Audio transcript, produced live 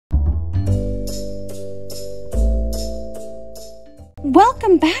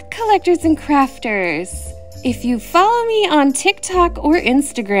Welcome back, collectors and crafters! If you follow me on TikTok or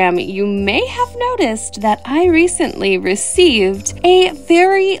Instagram, you may have noticed that I recently received a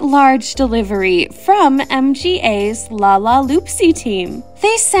very large delivery from MGA's LaLaLoopsy team.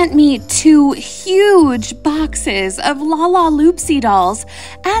 They sent me 2 huge boxes of LaLaLoopsy dolls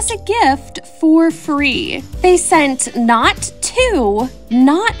as a gift for free. They sent not 2,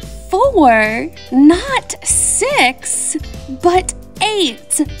 not 4, not 6, but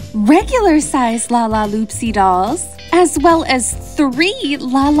 8 regular-size LaLaLoopsy dolls, as well as 3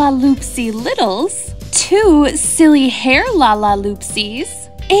 LaLaLoopsy Littles, 2 silly hair LaLaLoopsies,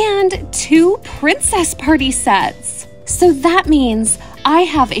 and 2 princess party sets. So that means I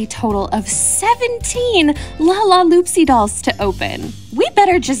have a total of 17 LaLaLoopsy dolls to open. We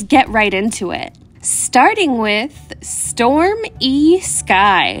better just get right into it. Starting with Storm E.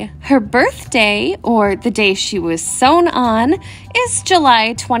 Sky. Her birthday, or the day she was sewn on, is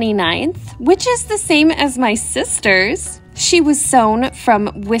July 29th, which is the same as my sister's. She was sewn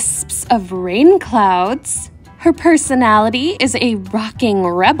from wisps of rain clouds. Her personality is a rocking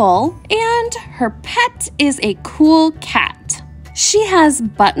rebel, and her pet is a cool cat. She has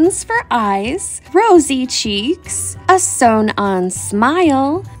buttons for eyes, rosy cheeks, a sewn-on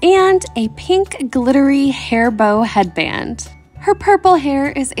smile, and a pink glittery hair bow headband. Her purple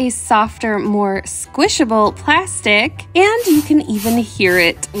hair is a softer, more squishable plastic, and you can even hear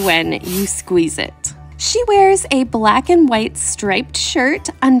it when you squeeze it. She wears a black and white striped shirt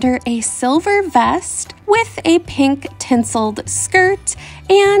under a silver vest with a pink tinseled skirt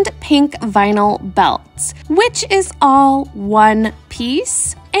and pink vinyl belt, which is all one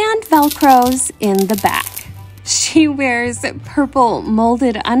piece and Velcros in the back. She wears purple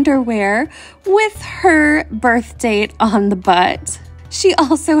molded underwear with her birth date on the butt. She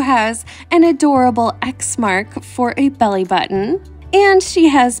also has an adorable X mark for a belly button. And she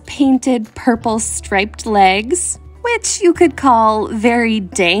has painted purple striped legs, which you could call very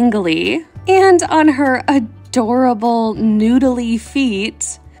dangly. And on her adorable noodly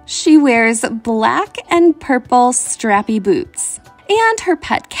feet, she wears black and purple strappy boots. And her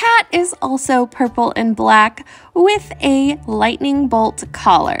pet cat is also purple and black with a lightning bolt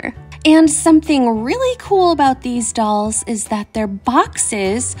collar. And something really cool about these dolls is that their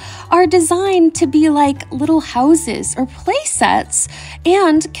boxes are designed to be like little houses or play sets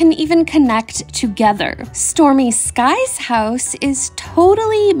and can even connect together. Stormy Sky's house is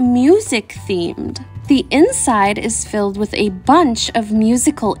totally music themed. The inside is filled with a bunch of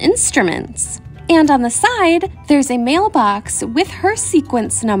musical instruments. And on the side, there's a mailbox with her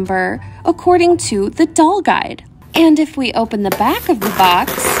sequence number according to the doll guide. And if we open the back of the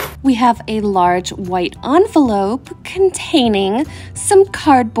box, we have a large white envelope containing some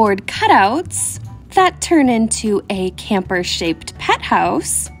cardboard cutouts that turn into a camper-shaped pet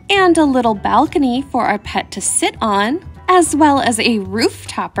house and a little balcony for our pet to sit on, as well as a roof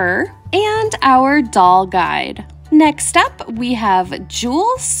topper and our doll guide. Next up, we have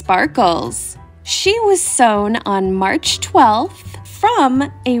Jewel Sparkles. She was sewn on March 12th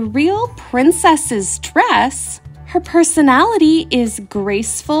from a real princess's dress. Her personality is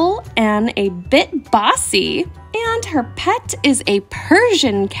graceful and a bit bossy, and her pet is a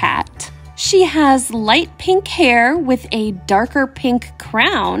Persian cat. She has light pink hair with a darker pink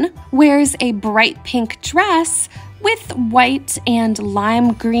crown, wears a bright pink dress with white and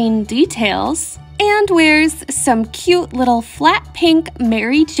lime green details, and wears some cute little flat pink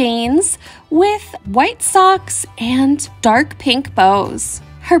Mary Janes with white socks and dark pink bows.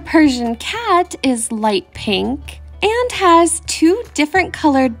 Her Persian cat is light pink and has 2 different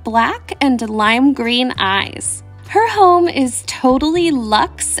colored black and lime green eyes. Her home is totally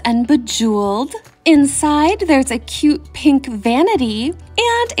luxe and bejeweled. Inside, there's a cute pink vanity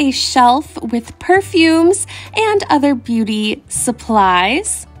and a shelf with perfumes and other beauty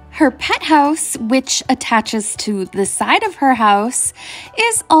supplies. Her pet house, which attaches to the side of her house,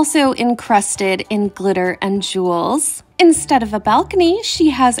 is also encrusted in glitter and jewels. Instead of a balcony,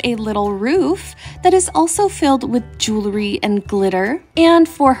 she has a little roof that is also filled with jewelry and glitter. And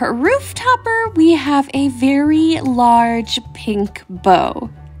for her roof topper, we have a very large pink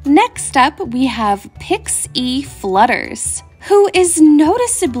bow. Next up, we have Pix E. Flutters, who is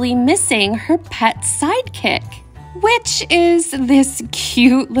noticeably missing her pet sidekick, which is this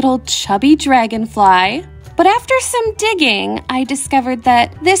cute little chubby dragonfly. But after some digging, I discovered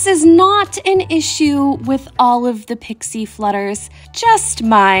that this is not an issue with all of the Pixie Flutters, just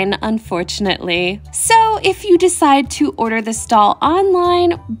mine, unfortunately. So if you decide to order this doll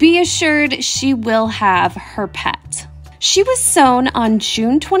online, be assured she will have her pet. She was sewn on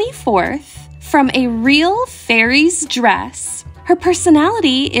June 24th from a real fairy's dress Her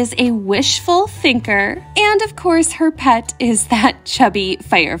personality is a wishful thinker, and of course her pet is that chubby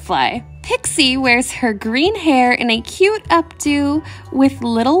firefly. Pixie wears her green hair in a cute updo with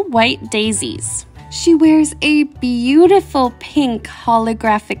little white daisies. She wears a beautiful pink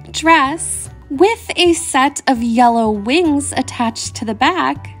holographic dress with a set of yellow wings attached to the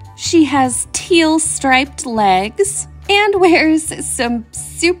back. She has teal striped legs and wears some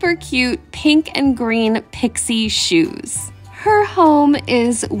super cute pink and green pixie shoes. Her home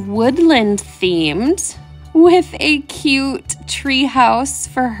is woodland themed with a cute treehouse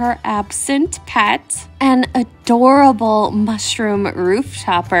for her absent pet, an adorable mushroom roof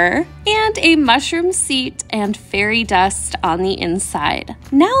topper, and a mushroom seat and fairy dust on the inside.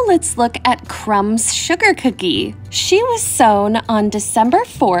 Now let's look at Crumb's sugar cookie. She was sewn on December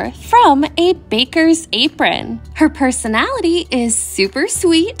 4th from a baker's apron. Her personality is super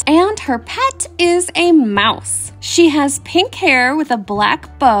sweet and her pet is a mouse. She has pink hair with a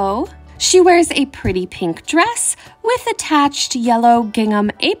black bow. She wears a pretty pink dress with attached yellow gingham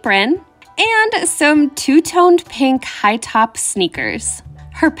apron and some two-toned pink high-top sneakers.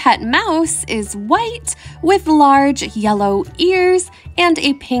 Her pet mouse is white with large yellow ears and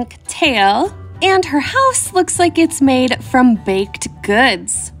a pink tail, and her house looks like it's made from baked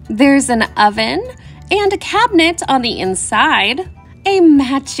goods. There's an oven and a cabinet on the inside, a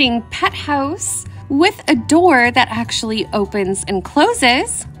matching pet house with a door that actually opens and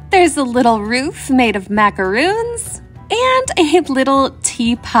closes. There's a little roof made of macaroons and a little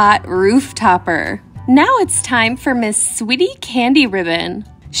teapot roof topper. Now it's time for Miss Sweetie Candy Ribbon.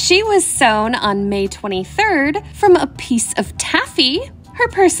 She was sewn on May 23rd from a piece of taffy. Her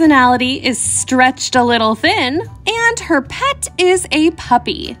personality is stretched a little thin, and her pet is a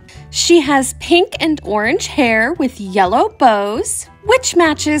puppy. She has pink and orange hair with yellow bows, which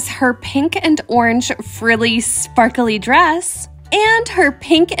matches her pink and orange frilly sparkly dress, and her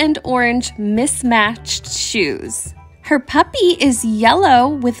pink and orange mismatched shoes. Her puppy is yellow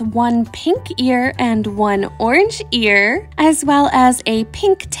with one pink ear and one orange ear, as well as a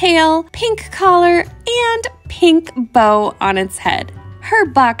pink tail, pink collar, and pink bow on its head. Her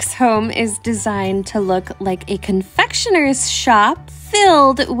box home is designed to look like a confectioner's shop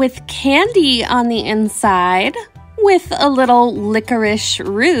filled with candy on the inside, with a little licorice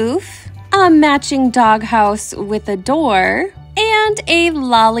roof, a matching doghouse with a door, and a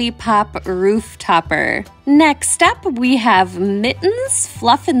lollipop roof topper. Next up, we have Mittens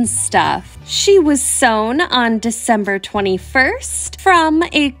Fluffin' Stuff. She was sewn on December 21st from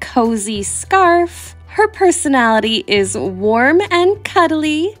a cozy scarf. Her personality is warm and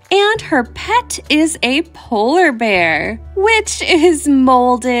cuddly, and her pet is a polar bear, which is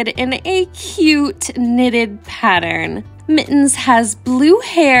molded in a cute knitted pattern. Mittens has blue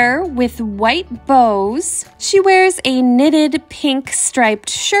hair with white bows. She wears a knitted pink striped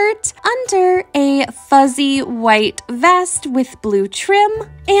shirt under a fuzzy white vest with blue trim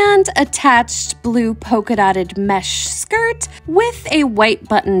and attached blue polka dotted mesh skirt with a white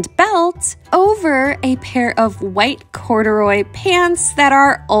buttoned belt over a pair of white corduroy pants that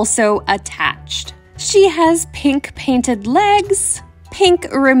are also attached. She has pink painted legs, pink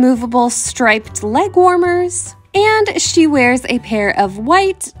removable striped leg warmers, and she wears a pair of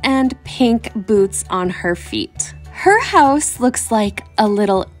white and pink boots on her feet. Her house looks like a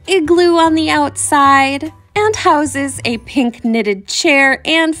little igloo on the outside and houses a pink knitted chair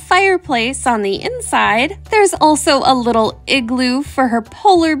and fireplace on the inside. There's also a little igloo for her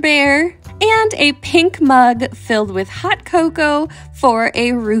polar bear and a pink mug filled with hot cocoa for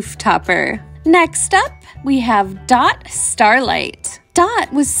a roof topper. Next up, we have Dot Starlight.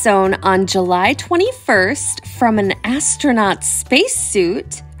 Dot was sewn on July 21st from an astronaut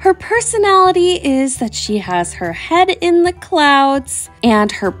spacesuit. Her personality is that she has her head in the clouds,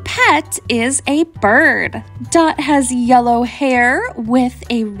 and her pet is a bird. Dot has yellow hair with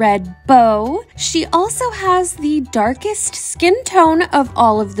a red bow. She also has the darkest skin tone of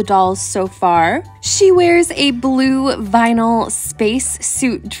all of the dolls so far. She wears a blue vinyl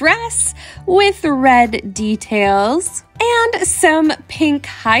spacesuit dress with red details and some pink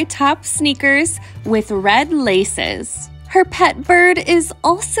high-top sneakers with red laces. Her pet bird is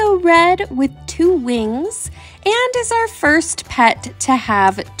also red with 2 wings and is our first pet to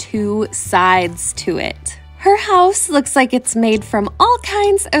have 2 sides to it. Her house looks like it's made from all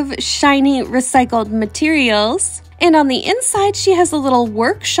kinds of shiny recycled materials, And on the inside, she has a little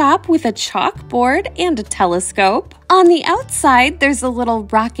workshop with a chalkboard and a telescope. On the outside, there's a little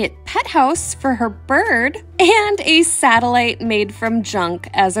rocket pet house for her bird and a satellite made from junk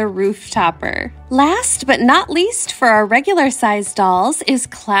as a roof topper. Last but not least for our regular size dolls is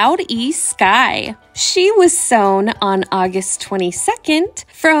Cloudy Sky. She was sewn on August 22nd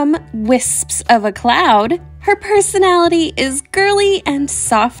from wisps of a cloud. Her personality is girly and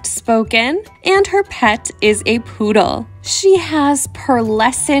soft-spoken, and her pet is a poodle. She has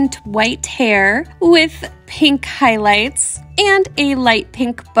pearlescent white hair with pink highlights and a light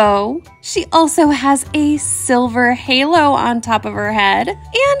pink bow. She also has a silver halo on top of her head,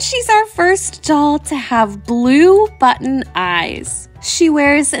 and she's our first doll to have blue button eyes. She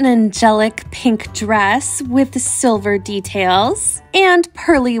wears an angelic pink dress with silver details and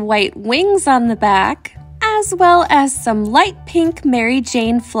pearly white wings on the back, as well as some light pink Mary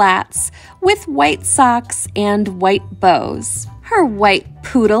Jane flats with white socks and white bows. Her white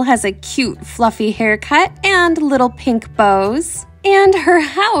poodle has a cute fluffy haircut and little pink bows, and her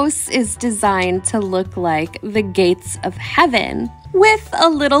house is designed to look like the gates of heaven, with a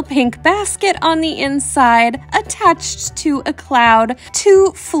little pink basket on the inside attached to a cloud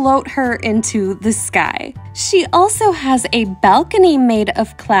to float her into the sky. She also has a balcony made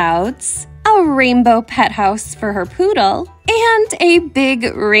of clouds, a rainbow pet house for her poodle, and a big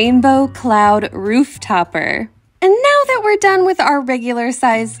rainbow cloud roof topper. And now that we're done with our regular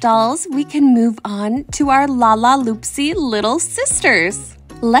size dolls, we can move on to our LaLaLoopsy little sisters.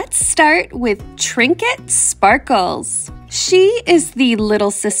 Let's start with Trinket Sparkles. She is the little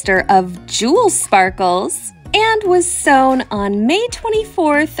sister of Jewel Sparkles and was sewn on May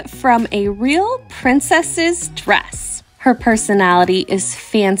 24th from a real princess's dress. Her personality is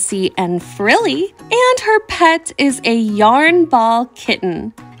fancy and frilly, and her pet is a yarn ball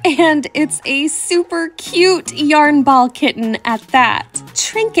kitten. And it's a super cute yarn ball kitten at that.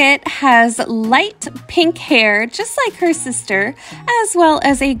 Trinket has light pink hair, just like her sister, as well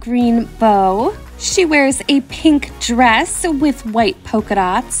as a green bow. She wears a pink dress with white polka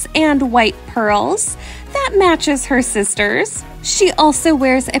dots and white pearls that matches her sister's. She also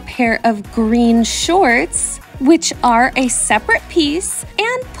wears a pair of green shorts, which are a separate piece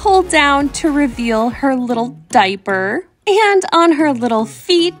and pulled down to reveal her little diaper. And on her little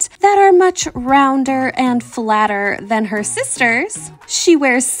feet that are much rounder and flatter than her sister's, she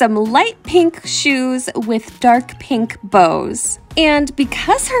wears some light pink shoes with dark pink bows. And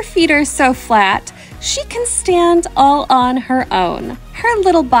because her feet are so flat, she can stand all on her own. Her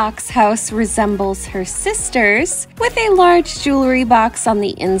little box house resembles her sister's, with a large jewelry box on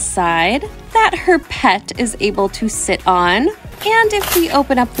the inside that her pet is able to sit on. And if we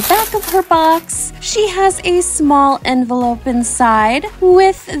open up the back of her box, she has a small envelope inside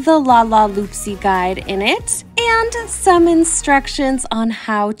with the LaLaLoopsy guide in it and some instructions on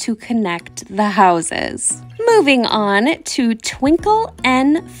how to connect the houses. Moving on to Twinkle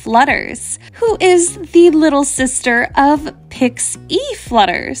N Flutters, who is the little sister of Pix E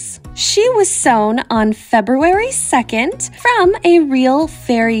Flutters. She was sewn on February 2nd from a real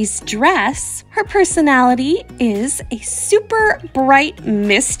fairy's dress. Her personality is a super bright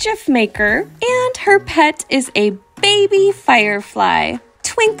mischief maker, and her pet is a baby firefly.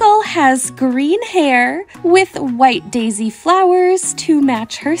 Twinkle has green hair with white daisy flowers to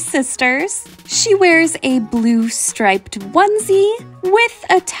match her sister's. She wears a blue striped onesie with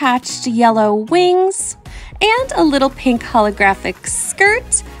attached yellow wings and a little pink holographic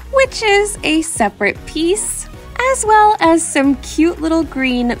skirt, which is a separate piece, as well as some cute little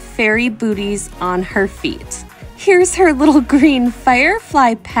green fairy booties on her feet. Here's her little green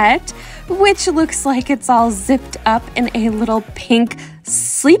firefly pet, which looks like it's all zipped up in a little pink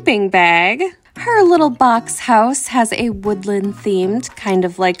sleeping bag. Her little box house has a woodland themed, kind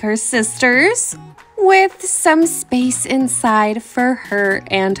of like her sister's, with some space inside for her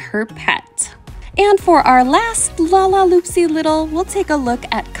and her pet. And for our last LaLaLoopsy little, we'll take a look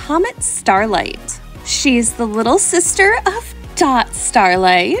at Comet Starlight. She's the little sister of Dot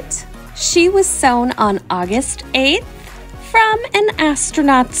Starlight. She was sewn on August 8th from an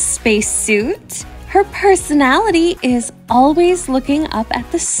astronaut's spacesuit. Her personality is always looking up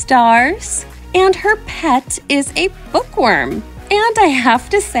at the stars, and her pet is a bookworm. And I have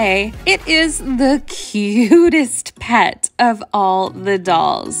to say, it is the cutest pet of all the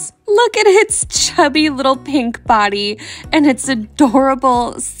dolls. Look at its chubby little pink body and its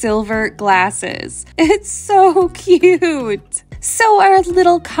adorable silver glasses. It's so cute. So our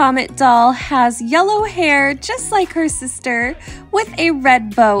little comet doll has yellow hair just like her sister with a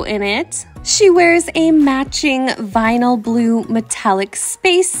red bow in it. She wears a matching vinyl blue metallic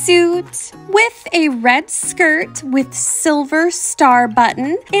spacesuit with a red skirt with silver star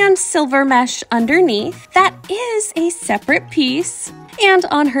button and silver mesh underneath. That is a separate piece. And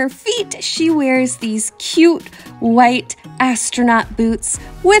on her feet, she wears these cute white astronaut boots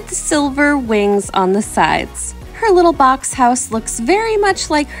with silver wings on the sides. Her little box house looks very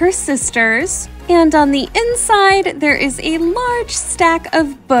much like her sister's. And on the inside, there is a large stack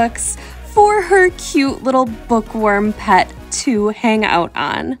of books for her cute little bookworm pet to hang out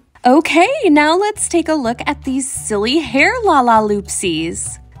on. Okay, now let's take a look at these silly hair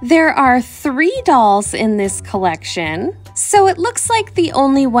LaLaLoopsies. There are 3 dolls in this collection, so it looks like the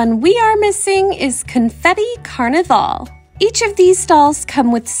only one we are missing is Confetti Carnival. Each of these dolls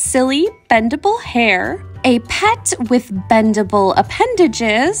come with silly, bendable hair, a pet with bendable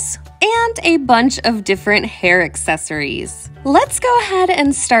appendages, and a bunch of different hair accessories. Let's go ahead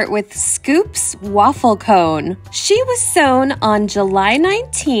and start with Scoop's waffle cone. She was sewn on July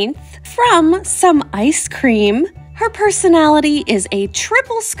 19th from some ice cream. Her personality is a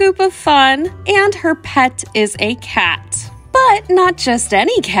triple scoop of fun, and her pet is a cat. But not just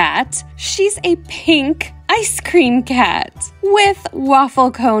any cat, she's a pink ice cream cat with waffle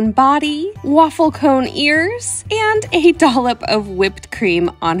cone body, waffle cone ears, and a dollop of whipped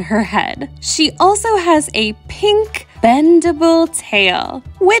cream on her head. She also has a pink bendable tail,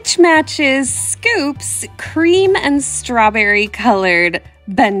 which matches Scoop's cream and strawberry colored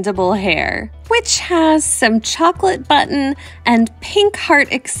bendable hair, which has some chocolate button and pink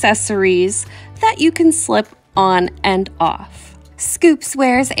heart accessories that you can slip on and off. Scoops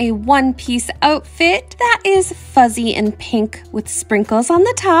wears a one-piece outfit that is fuzzy and pink with sprinkles on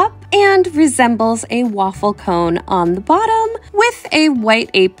the top and resembles a waffle cone on the bottom with a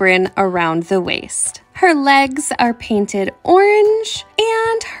white apron around the waist. Her legs are painted orange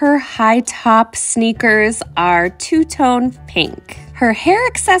and her high top sneakers are two-tone pink. Her hair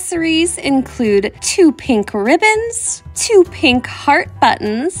accessories include 2 pink ribbons, 2 pink heart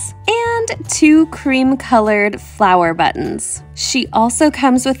buttons, and 2 cream-colored flower buttons. She also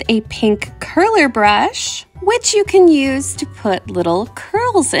comes with a pink curler brush, which you can use to put little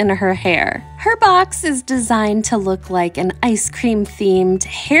curls in her hair. Her box is designed to look like an ice cream-themed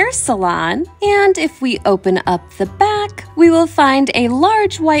hair salon, and if we open up the back, we will find a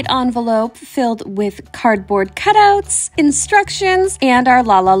large white envelope filled with cardboard cutouts, instructions, and our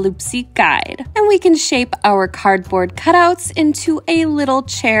LaLaLoopsy guide. And we can shape our cardboard cutouts into a little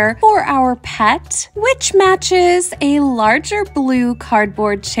chair for our pet, which matches a larger blue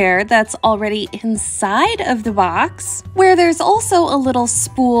cardboard chair that's already inside of the box, where there's also a little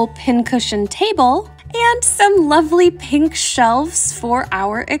spool pincushion table and some lovely pink shelves for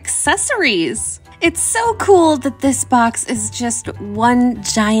our accessories. It's so cool that this box is just one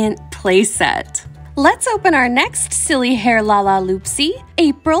giant playset. Let's open our next silly hair LaLaLoopsy,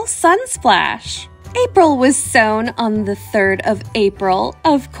 April Sunsplash. April was sewn on the 3rd of April,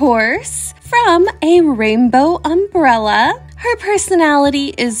 of course, from a rainbow umbrella. Her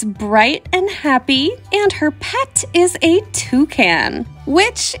personality is bright and happy, and her pet is a toucan,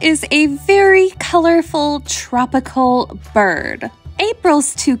 which is a very colorful tropical bird.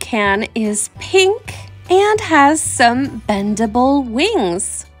 April's toucan is pink and has some bendable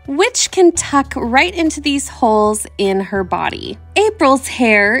wings, which can tuck right into these holes in her body. April's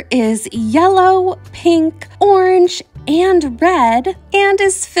hair is yellow, pink, orange, and red, and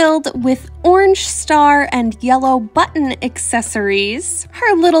is filled with orange star and yellow button accessories.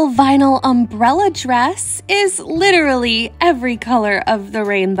 Her little vinyl umbrella dress is literally every color of the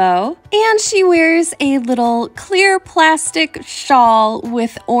rainbow, and she wears a little clear plastic shawl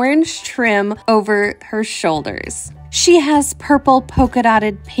with orange trim over her shoulders. She has purple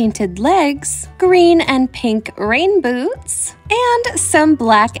polka-dotted painted legs, green and pink rain boots, and some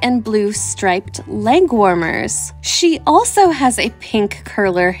black and blue striped leg warmers. She also has a pink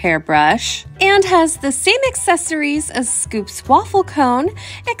curler hairbrush and has the same accessories as Scoop's waffle cone,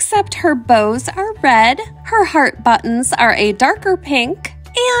 except her bows are red, her heart buttons are a darker pink,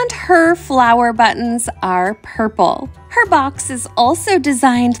 and her flower buttons are purple. Her box is also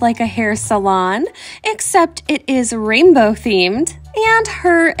designed like a hair salon, except it is rainbow themed,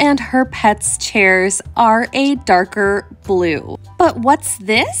 and her pet's chairs are a darker blue. But what's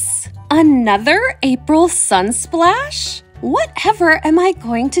this? Another April Sunsplash? Whatever am I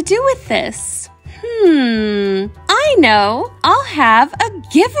going to do with this? I know. I'll have a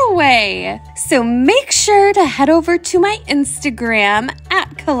giveaway. So make sure to head over to my Instagram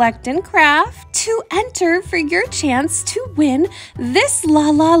at Collect and Craft to enter for your chance to win this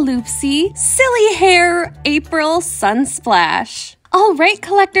LaLaLoopsy Silly Hair April Sunsplash. All right,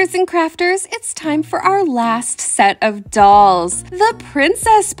 collectors and crafters, it's time for our last set of dolls, the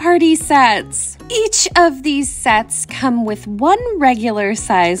Princess Party sets. Each of these sets come with one regular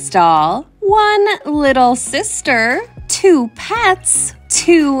size doll, one little sister, 2 pets,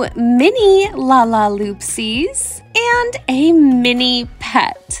 2 mini LaLaLoopsies, and a mini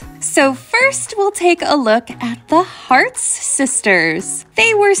pet. So first we'll take a look at the Hearts sisters.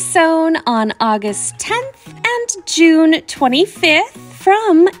 They were sewn on August 10th and June 25th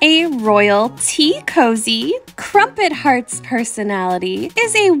from a royal tea cozy. Crumpet Heart's personality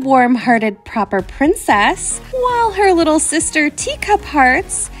is a warm-hearted proper princess, while her little sister Teacup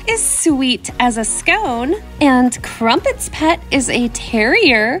Hearts is sweet as a scone, and Crumpet's pet is a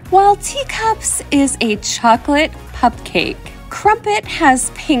terrier, while Teacup's is a chocolate cupcake. Crumpet has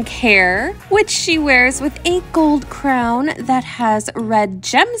pink hair, which she wears with a gold crown that has red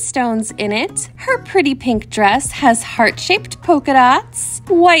gemstones in it. Her pretty pink dress has heart-shaped polka dots,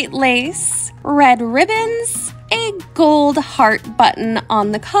 white lace, red ribbons, a gold heart button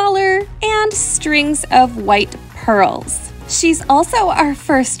on the collar, and strings of white pearls. She's also our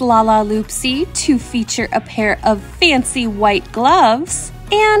first LaLaLoopsy to feature a pair of fancy white gloves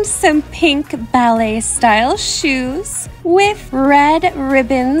and some pink ballet-style shoes with red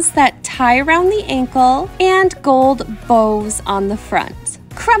ribbons that tie around the ankle and gold bows on the front.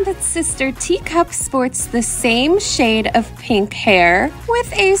 Crumpet's sister Teacup sports the same shade of pink hair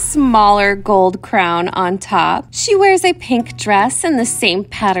with a smaller gold crown on top. She wears a pink dress in the same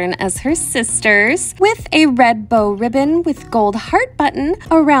pattern as her sisters with a red bow ribbon with gold heart button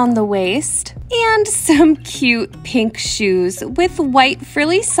around the waist and some cute pink shoes with white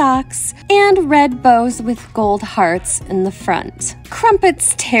frilly socks and red bows with gold hearts in the front.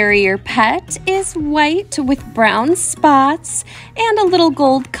 Crumpet's terrier pet is white with brown spots and a little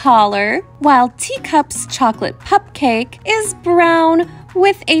gold collar, while Teacup's chocolate cupcake is brown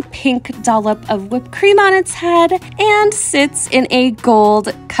with a pink dollop of whipped cream on its head and sits in a gold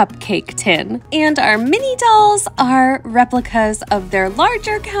cupcake tin. And our mini dolls are replicas of their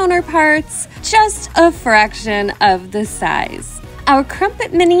larger counterparts, just a fraction of the size. Our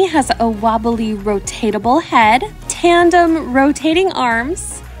Crumpet Mini has a wobbly rotatable head, tandem rotating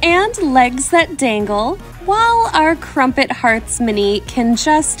arms, and legs that dangle, while our Crumpet Hearts Mini can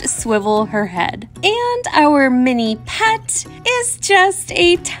just swivel her head. And our mini pet is just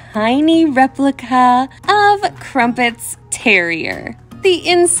a tiny replica of Crumpet's terrier. The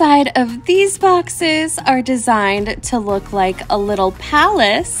inside of these boxes are designed to look like a little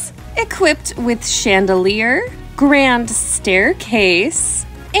palace, equipped with chandelier, grand staircase,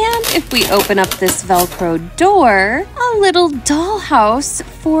 and if we open up this Velcro door, a little dollhouse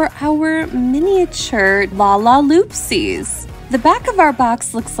for our miniature LaLaLoopsies. The back of our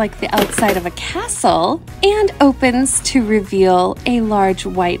box looks like the outside of a castle and opens to reveal a large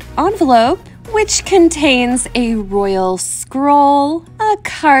white envelope which contains a royal scroll, a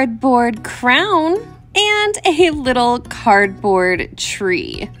cardboard crown, and a little cardboard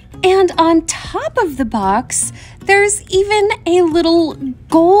tree. And on top of the box, there's even a little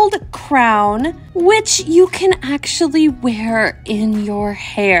gold crown, which you can actually wear in your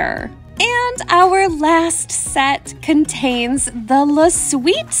hair. And our last set contains the La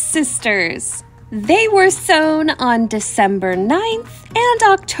Sweet sisters. They were sewn on December 9th and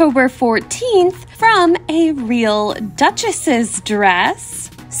October 14th from a real Duchess's dress.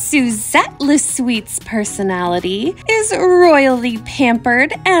 Suzette LaSweet's personality is royally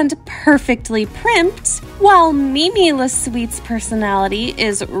pampered and perfectly primped, while Mimi LaSweet's personality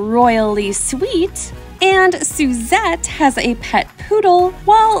is royally sweet, and Suzette has a pet poodle,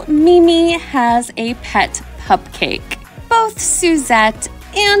 while Mimi has a pet cupcake. Both Suzette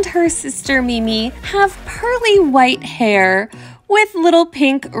and her sister Mimi have pearly white hair with little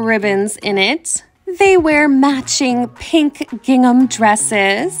pink ribbons in it. They wear matching pink gingham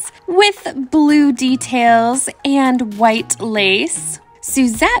dresses with blue details and white lace.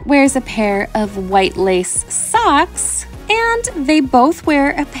 Suzette wears a pair of white lace socks, and they both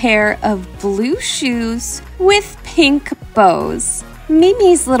wear a pair of blue shoes with pink bows.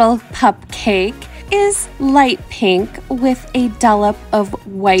 Mimi's little cupcake is light pink with a dollop of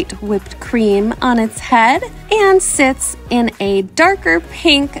white whipped cream on its head and sits in a darker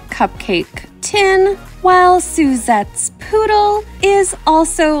pink cupcake tin, while Suzette's poodle is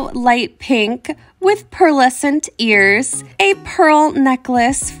also light pink with pearlescent ears, a pearl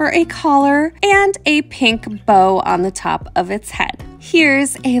necklace for a collar, and a pink bow on the top of its head.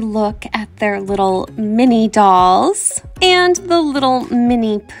 Here's a look at their little mini dolls and the little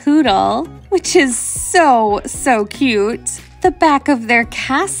mini poodle, which is so cute. The back of their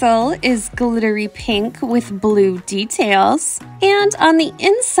castle is glittery pink with blue details. And on the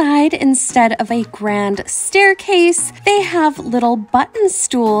inside, instead of a grand staircase, they have little button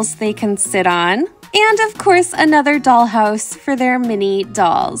stools they can sit on. And of course, another dollhouse for their mini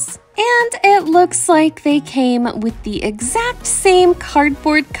dolls. And it looks like they came with the exact same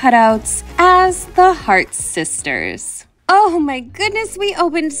cardboard cutouts as the Heart Sisters. Oh my goodness, we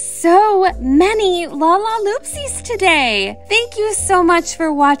opened so many LaLaLoopsies today. Thank you so much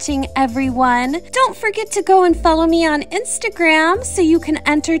for watching, everyone. Don't forget to go and follow me on Instagram so you can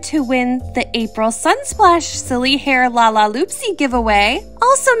enter to win the April Sunsplash Silly Hair LaLaLoopsy giveaway.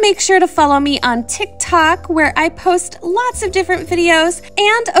 Also, make sure to follow me on TikTok, where I post lots of different videos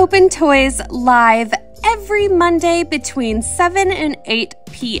and open toys live every Monday between 7 and 8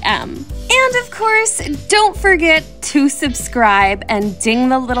 p.m. And of course, don't forget to subscribe and ding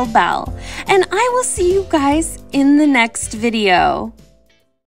the little bell. And I will see you guys in the next video.